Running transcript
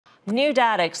New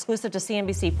data exclusive to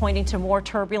CNBC pointing to more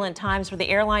turbulent times for the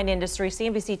airline industry.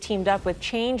 CNBC teamed up with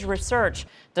Change Research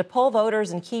to poll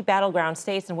voters in key battleground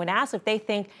states. And when asked if they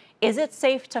think, is it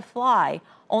safe to fly,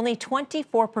 only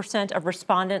 24% of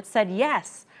respondents said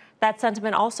yes. That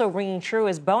sentiment also ringing true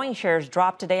as Boeing shares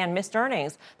dropped today on missed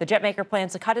earnings. The jetmaker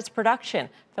plans to cut its production.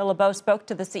 Phil LeBeau spoke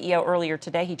to the CEO earlier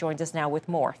today. He joins us now with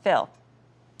more. Phil.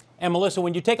 And Melissa,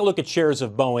 when you take a look at shares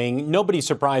of Boeing, nobody's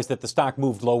surprised that the stock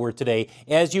moved lower today.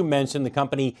 As you mentioned, the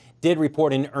company did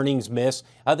report an earnings miss.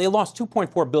 They lost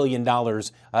 $2.4 billion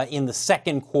in the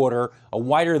second quarter, a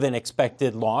wider than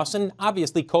expected loss. And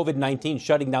obviously, COVID-19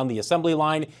 shutting down the assembly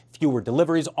line, fewer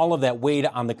deliveries, all of that weighed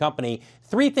on the company.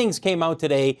 Three things came out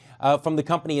today from the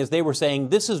company as they were saying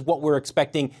this is what we're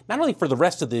expecting, not only for the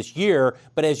rest of this year,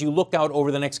 but as you look out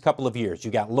over the next couple of years. You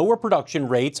got lower production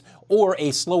rates or a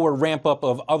slower ramp up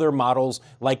of other models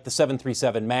like the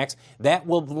 737 MAX. That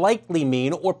will likely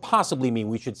mean, or possibly mean,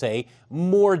 we should say,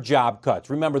 more job cuts.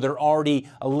 Remember, they're already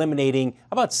eliminating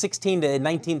about 16 to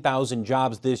 19,000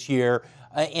 jobs this year.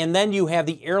 And then you have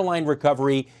the airline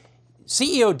recovery.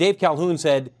 CEO Dave Calhoun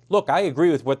said, look, I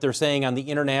agree with what they're saying on the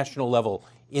international level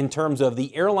in terms of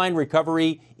the airline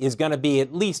recovery is going to be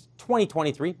at least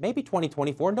 2023, maybe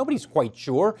 2024. Nobody's quite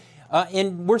sure.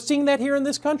 And we're seeing that here in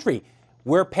this country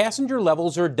where passenger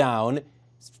levels are down,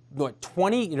 they're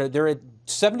at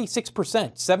 76%,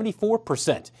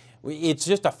 74%. It's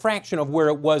just a fraction of where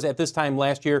it was at this time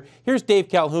last year. Here's Dave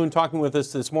Calhoun talking with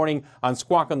us this morning on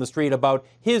Squawk on the Street about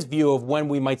his view of when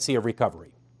we might see a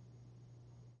recovery.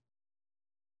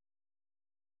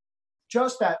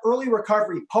 Just that early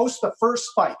recovery post the first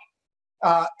spike,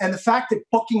 and the fact that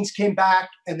bookings came back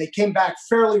and they came back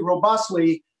fairly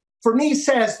robustly, for me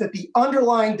says that the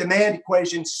underlying demand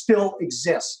equation still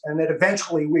exists and that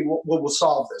eventually we will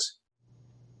solve this.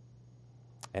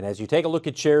 And as you take a look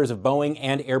at shares of Boeing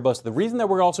and Airbus, the reason that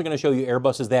we're also going to show you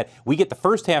Airbus is that we get the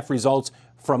first half results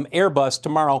from Airbus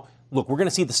tomorrow. Look, we're going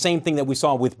to see the same thing that we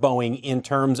saw with Boeing in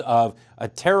terms of a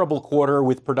terrible quarter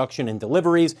with production and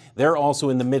deliveries. They're also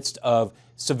in the midst of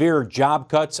severe job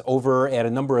cuts over at a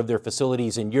number of their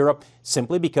facilities in Europe,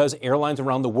 simply because airlines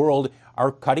around the world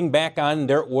are cutting back on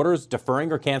their orders,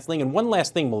 deferring or canceling. And one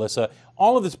last thing, Melissa,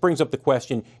 all of this brings up the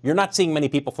question, you're not seeing many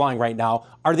people flying right now.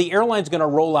 Are the airlines going to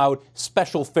roll out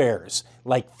special fares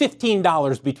like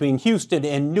 $15 between Houston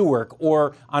and Newark,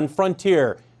 or on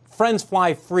Frontier, Friends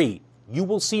Fly Free? You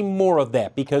will see more of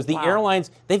that because the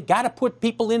airlines, they've got to put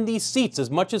people in these seats as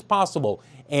much as possible.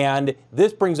 And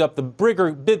this brings up the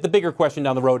bigger question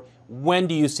down the road. When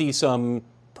do you see some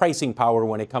pricing power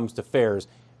when it comes to fares?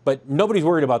 But nobody's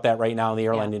worried about that right now in the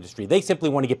airline industry. They simply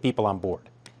want to get people on board.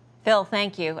 Phil,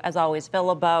 thank you, as always. Phil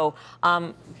LeBeau.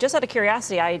 Just out of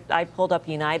curiosity, I pulled up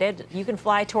United. You can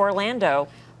fly to Orlando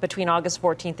between August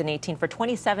 14th and 18th for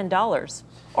 $27.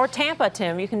 Or Tampa,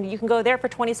 Tim, you can go there for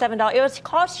 $27. It would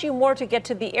cost you more to get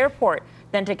to the airport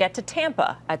than to get to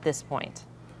Tampa at this point.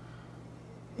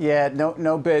 Yeah,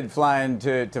 no bid flying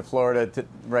to Florida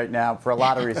right now for a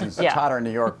lot of reasons. It's hotter in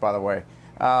New York, by the way.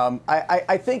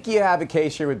 I think you have a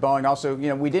case here with Boeing. Also,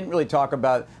 we didn't really talk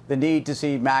about the need to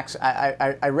see MAX.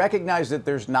 I recognize that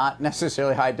there's not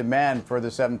necessarily high demand for the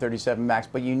 737 MAX,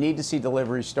 but you need to see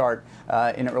deliveries start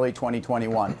in early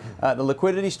 2021. The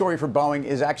liquidity story for Boeing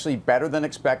is actually better than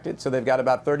expected. So they've got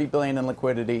about $30 billion in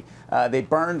liquidity. They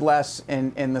burned less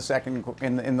in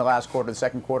the last quarter, the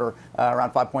second quarter,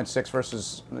 around 5.6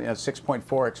 versus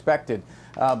 6.4 expected.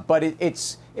 But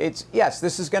it's yes,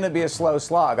 this is going to be a slow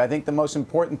slog. I think the most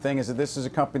important thing is that this is a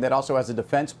company that also has a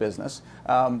defense business,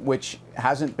 which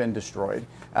hasn't been destroyed,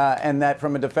 and that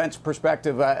from a defense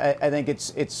perspective, I think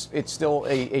it's still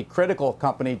a critical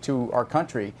company to our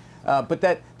country. But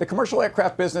that the commercial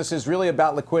aircraft business is really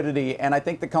about liquidity, and I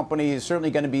think the company is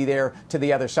certainly going to be there to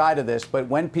the other side of this. But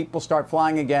when people start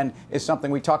flying again is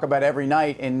something we talk about every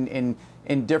night in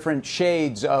different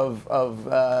shades of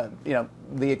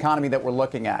the economy that we're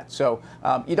looking at. So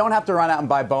you don't have to run out and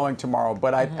buy Boeing tomorrow,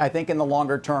 but I think in the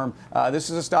longer term,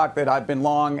 this is a stock that I've been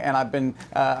long, and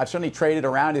I've certainly traded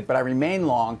around it, but I remain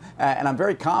long, and I'm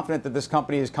very confident that this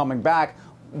company is coming back.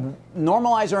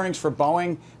 Normalized earnings for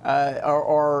Boeing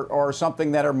are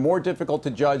something that are more difficult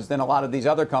to judge than a lot of these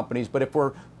other companies. But if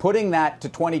we're putting that to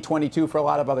 2022 for a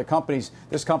lot of other companies,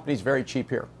 this company is very cheap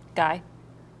here. Guy?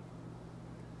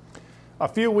 A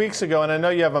few weeks ago, and I know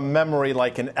you have a memory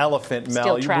like an elephant,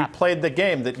 Mel, we played the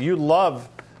game that you love,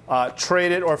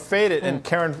 trade it or fade it. And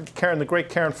Karen, the great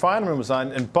Karen Finerman was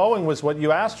on, and Boeing was what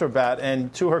you asked her about.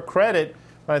 And to her credit,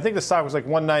 I think the stock was like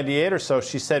 198 or so,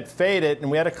 she said fade it,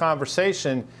 and we had a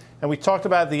conversation, and we talked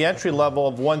about the entry level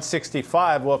of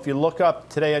 165. Well, if you look up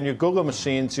today on your Google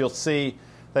machines, you'll see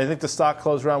I think the stock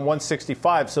closed around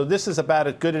 165. So this is about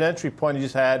as good an entry point as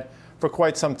he's had for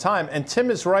quite some time. And Tim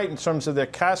is right in terms of their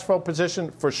cash flow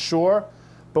position for sure.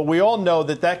 But we all know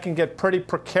that that can get pretty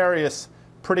precarious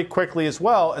pretty quickly as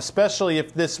well, especially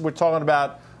if we're talking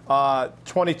about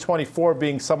 2024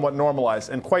 being somewhat normalized.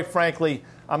 And quite frankly,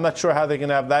 I'm not sure how they can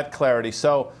have that clarity.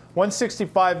 So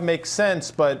 165 makes sense,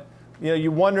 but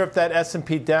you wonder if that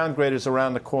S&P downgrade is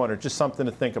around the corner. Just something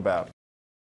to think about.